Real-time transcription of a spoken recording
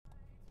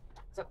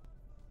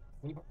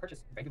when you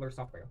purchase regular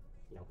software,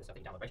 you know, the stuff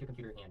that you download right to your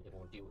computer and it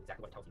will do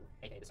exactly what it tells you,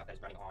 aka the stuff that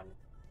is running on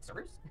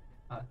servers,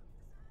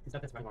 the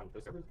stuff that's running on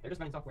those servers, they're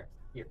just running software.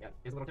 Here, yeah,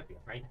 here's a little tip for you,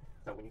 right?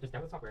 So when you just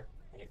download software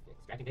and you're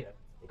extracting data,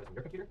 it goes from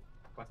your computer,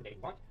 collects the data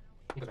you want,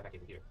 and it goes right back to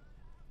your computer.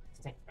 It's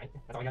insane, right?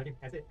 That's all you gotta do.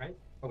 That's it, right?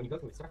 But when you go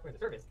through software as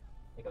a service,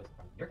 it goes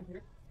from your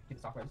computer to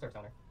the software as a service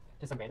owner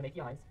to some random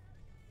APIs,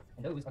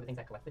 and those are the things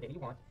that collect the data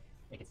you want.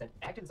 It gets sent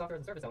back to the software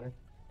as a service owner,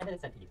 and then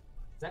it's sent to you.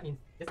 So that means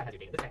this guy has your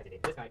data, this guy has your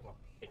data, this guy, well,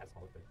 it has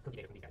all of the cookie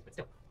data from these guys, but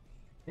still,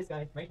 this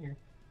guy right here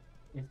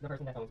is the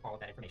person that owns all of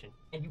that information,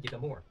 and you give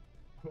them more.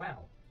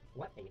 Wow,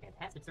 what a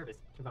fantastic service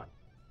to run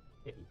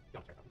if you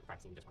don't care about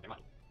privacy and you just want their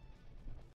money.